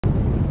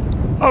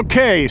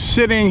Okay,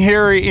 sitting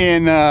here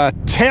in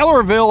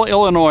Taylorville,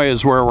 Illinois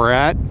is where we're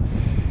at,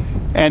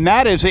 and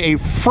that is a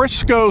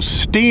Frisco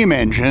steam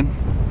engine.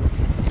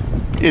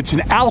 It's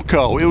an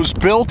Alco. It was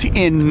built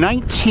in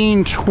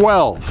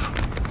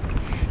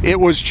 1912. It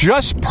was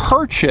just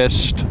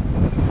purchased.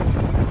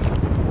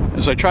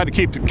 As I try to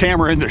keep the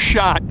camera in the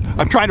shot,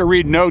 I'm trying to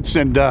read notes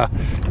and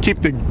keep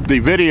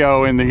the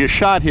video in the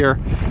shot here,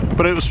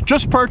 but it was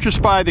just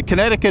purchased by the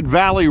Connecticut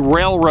Valley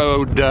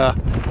Railroad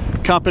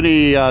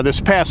company this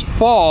past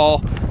fall,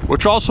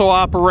 which also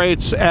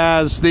operates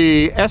as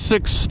the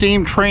Essex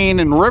Steam Train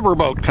and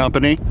Riverboat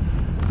Company.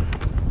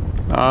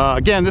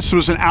 Again, this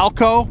was an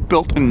Alco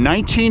built in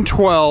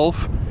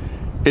 1912.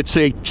 It's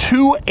a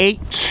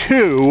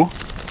 282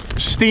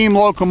 steam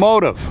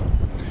locomotive,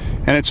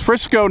 and it's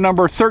Frisco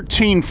number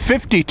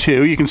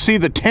 1352. You can see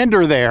the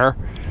tender there,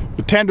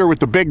 the tender with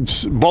the big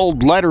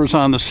bold letters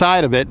on the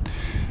side of it,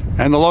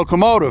 and the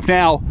locomotive.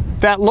 Now,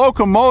 that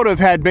locomotive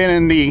had been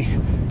in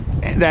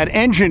that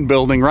engine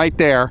building right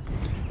there.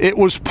 It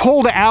was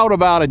pulled out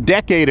about a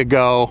decade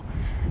ago,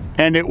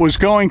 and it was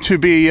going to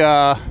be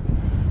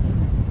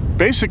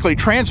basically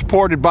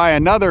transported by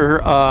another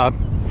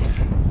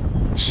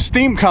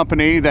steam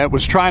company that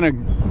was trying to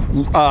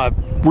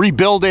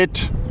rebuild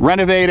it,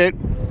 renovate it,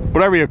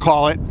 whatever you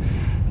call it.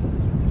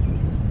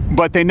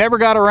 But they never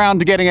got around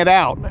to getting it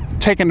out,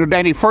 taking it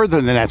any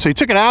further than that. So he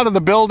took it out of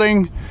the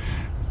building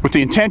with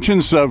the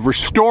intentions of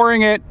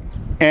restoring it,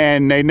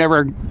 and they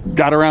never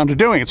got around to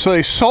doing it. So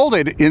they sold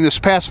it in this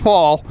past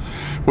fall,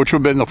 which would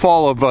have been the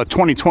fall of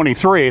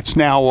 2023. It's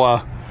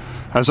now,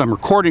 as I'm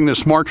recording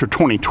this, March of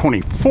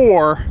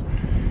 2024.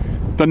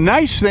 The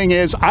nice thing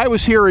is, I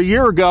was here a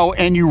year ago,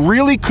 and you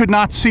really could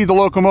not see the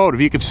locomotive.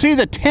 You could see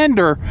the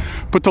tender,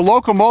 but the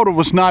locomotive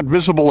was not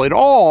visible at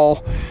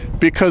all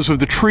because of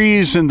the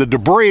trees and the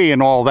debris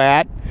and all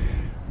that.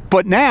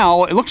 But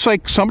now, it looks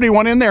like somebody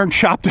went in there and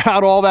chopped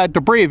out all that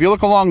debris. If you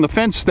look along the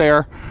fence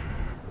there,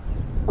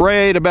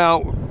 right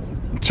about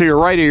to your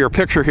right of your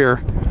picture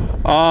here,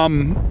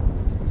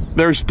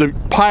 there's the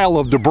pile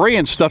of debris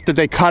and stuff that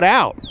they cut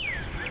out.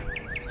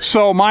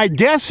 So my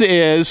guess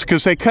is,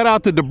 because they cut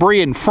out the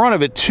debris in front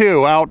of it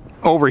too, out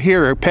over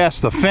here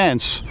past the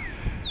fence,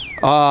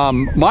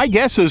 my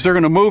guess is they're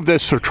going to move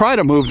this, or try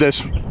to move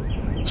this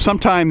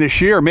sometime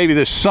this year, maybe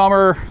this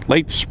summer,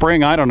 late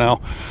spring, I don't know.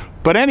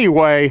 But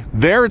anyway,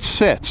 there it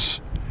sits,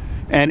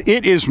 and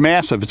it is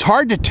massive. It's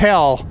hard to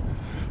tell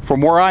from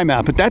where I'm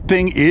at, but that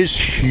thing is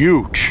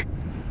huge.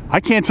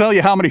 I can't tell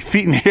you how many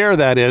feet in the air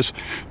that is.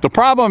 The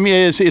problem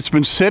is, it's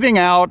been sitting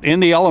out in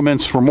the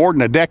elements for more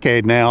than a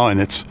decade now, and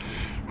it's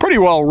pretty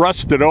well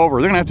rusted over.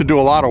 They're gonna have to do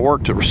a lot of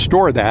work to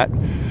restore that.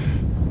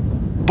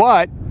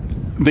 But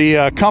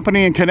the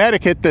company in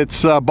Connecticut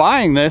that's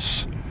buying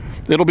this,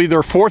 it'll be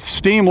their 4th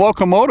steam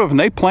locomotive, and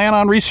they plan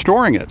on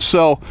restoring it.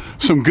 So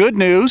some good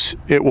news.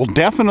 It will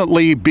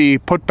definitely be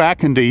put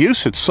back into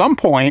use at some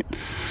point,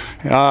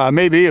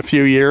 maybe a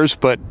few years,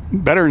 but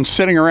better than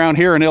sitting around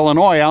here in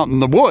Illinois out in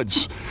the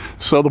woods.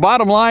 So the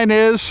bottom line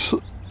is,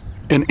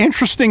 an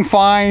interesting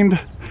find,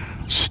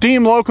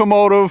 steam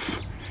locomotive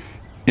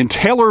in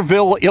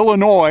Taylorville,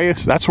 Illinois.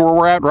 That's where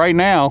we're at right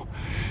now,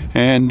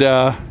 and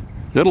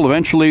it'll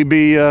eventually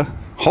be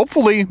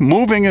hopefully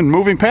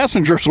moving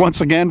passengers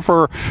once again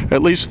for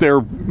at least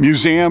their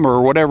museum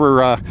or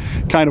whatever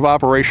kind of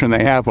operation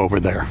they have over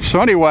there.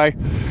 So anyway,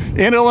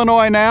 in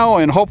Illinois now,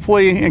 and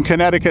hopefully in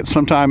Connecticut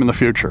sometime in the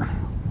future.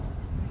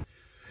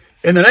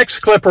 In the next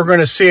clip, we're going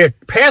to see a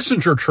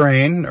passenger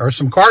train, or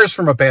some cars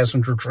from a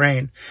passenger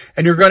train,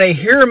 and you're going to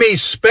hear me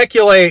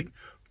speculate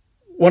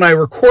when I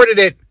recorded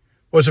it.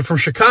 Was it from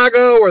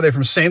Chicago? Were they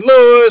from St.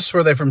 Louis?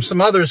 Were they from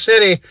some other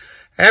city?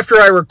 After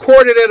I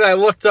recorded it, I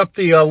looked up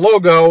the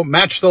logo,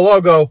 matched the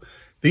logo.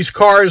 These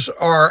cars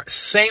are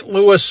St.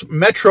 Louis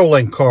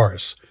MetroLink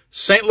cars.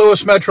 St.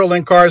 Louis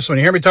MetroLink cars. When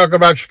you hear me talk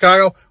about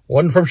Chicago,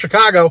 wasn't from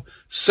Chicago,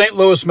 St.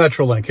 Louis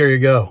MetroLink. Here you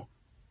go.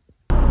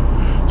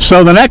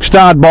 So the next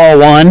oddball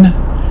one,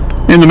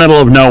 in the middle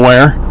of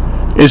nowhere,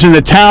 is in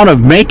the town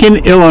of Macon,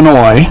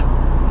 Illinois,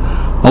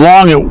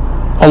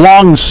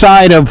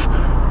 alongside of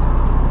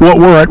what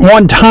were at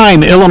one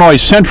time Illinois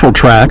Central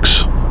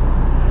tracks,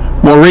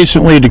 more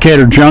recently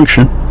Decatur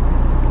Junction,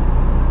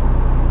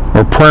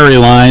 or Prairie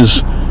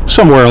Lines,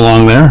 somewhere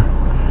along there.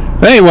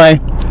 But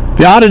anyway,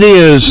 the oddity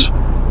is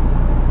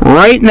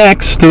right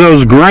next to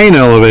those grain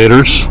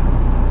elevators,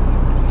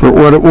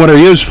 for what are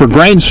used for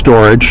grain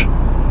storage.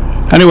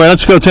 Anyway,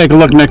 let's go take a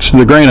look next to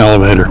the grain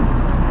elevator.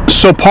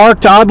 So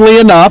parked, oddly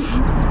enough,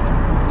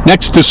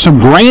 next to some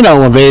grain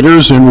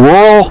elevators in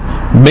rural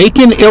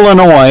Macon,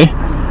 Illinois,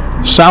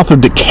 south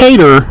of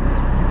Decatur,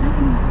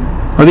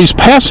 are these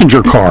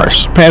passenger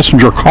cars.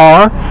 Passenger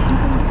car,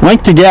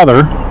 linked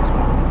together.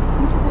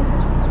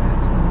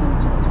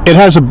 It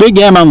has a big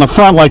M on the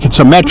front like it's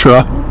a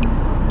Metra.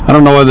 I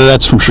don't know whether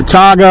that's from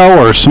Chicago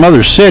or some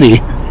other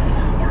city.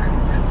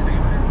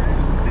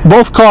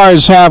 Both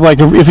cars have, like,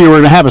 if you were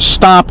to have a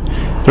stop,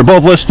 they're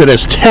both listed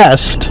as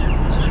test.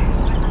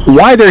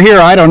 Why they're here,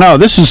 I don't know.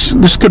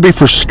 This could be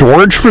for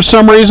storage for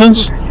some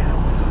reasons.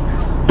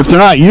 if they're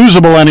not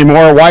usable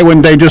anymore, why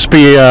wouldn't they just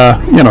be,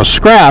 you know,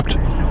 scrapped?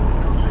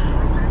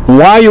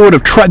 Why you would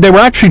have they were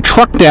actually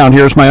trucked down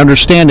here, is my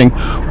understanding.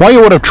 Why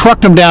you would have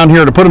trucked them down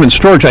here to put them in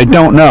storage, I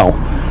don't know.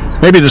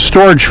 Maybe the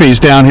storage fees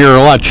down here are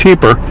a lot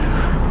cheaper.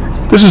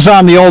 This is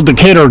on the old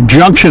Decatur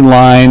Junction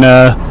line.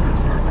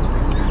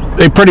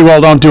 They pretty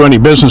well don't do any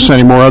business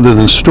anymore other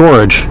than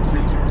storage.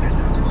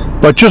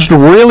 But just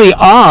really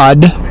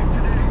odd,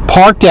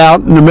 parked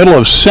out in the middle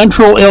of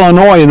central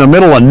Illinois, in the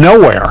middle of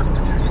nowhere.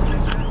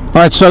 All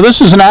right, so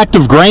this is an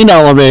active grain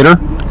elevator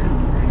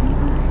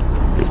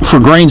for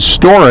grain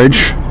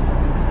storage,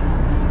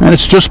 and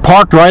it's just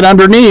parked right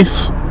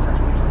underneath.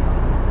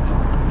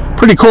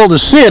 Pretty cool to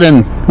see it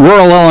in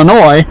rural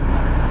Illinois.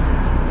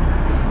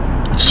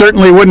 It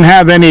certainly wouldn't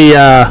have any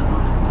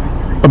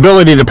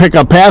ability to pick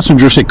up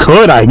passengers. It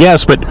could, I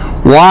guess, but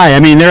why? I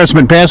mean, there's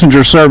been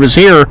passenger service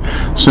here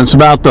since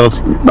about the,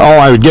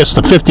 I would guess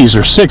the 50s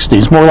or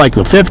 60s, more like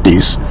the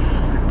 50s.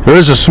 There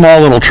is a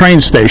small little train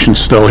station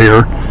still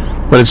here,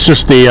 but it's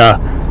just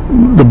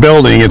the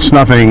building. It's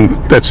nothing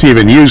that's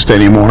even used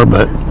anymore,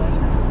 but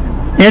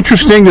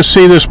interesting to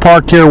see this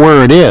parked here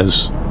where it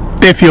is.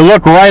 If you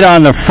look right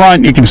on the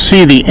front, you can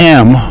see the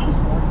M.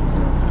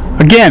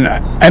 Again,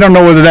 I don't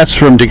know whether that's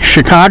from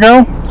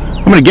Chicago.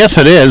 I'm going to guess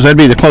it is. That'd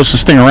be the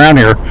closest thing around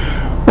here.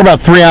 We're about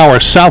 3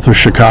 hours south of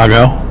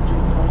Chicago.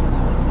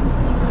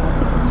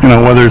 You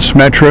know, whether it's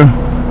Metro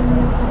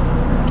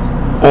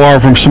or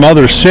from some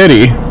other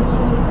city.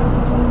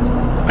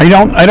 I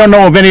don't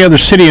know of any other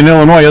city in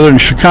Illinois other than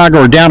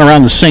Chicago or down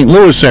around the St.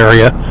 Louis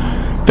area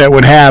that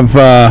would have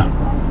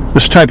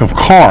this type of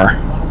car.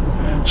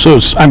 So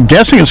I'm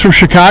guessing it's from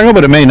Chicago,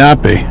 but it may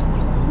not be.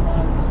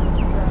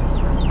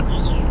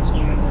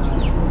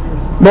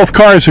 Both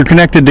cars are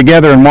connected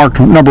together and marked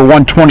number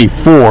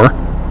 124.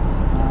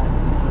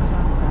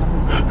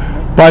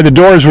 By the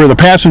doors where the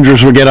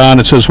passengers will get on,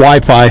 it says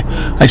Wi-Fi.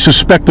 I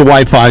suspect the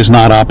Wi-Fi is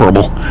not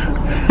operable.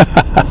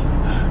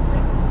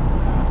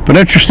 But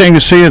interesting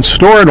to see it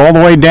stored all the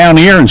way down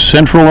here in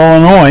central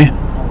Illinois.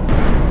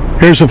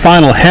 Here's a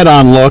final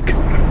head-on look.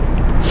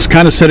 It's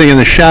kind of sitting in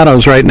the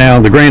shadows right now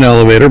of the grain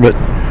elevator, but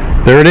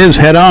there it is,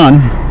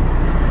 head-on.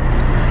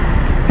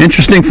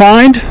 Interesting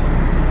find.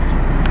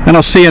 And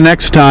I'll see you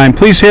next time.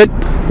 Please hit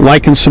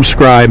like and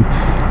subscribe.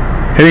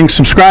 Hitting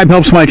subscribe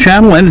helps my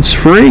channel, and it's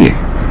free.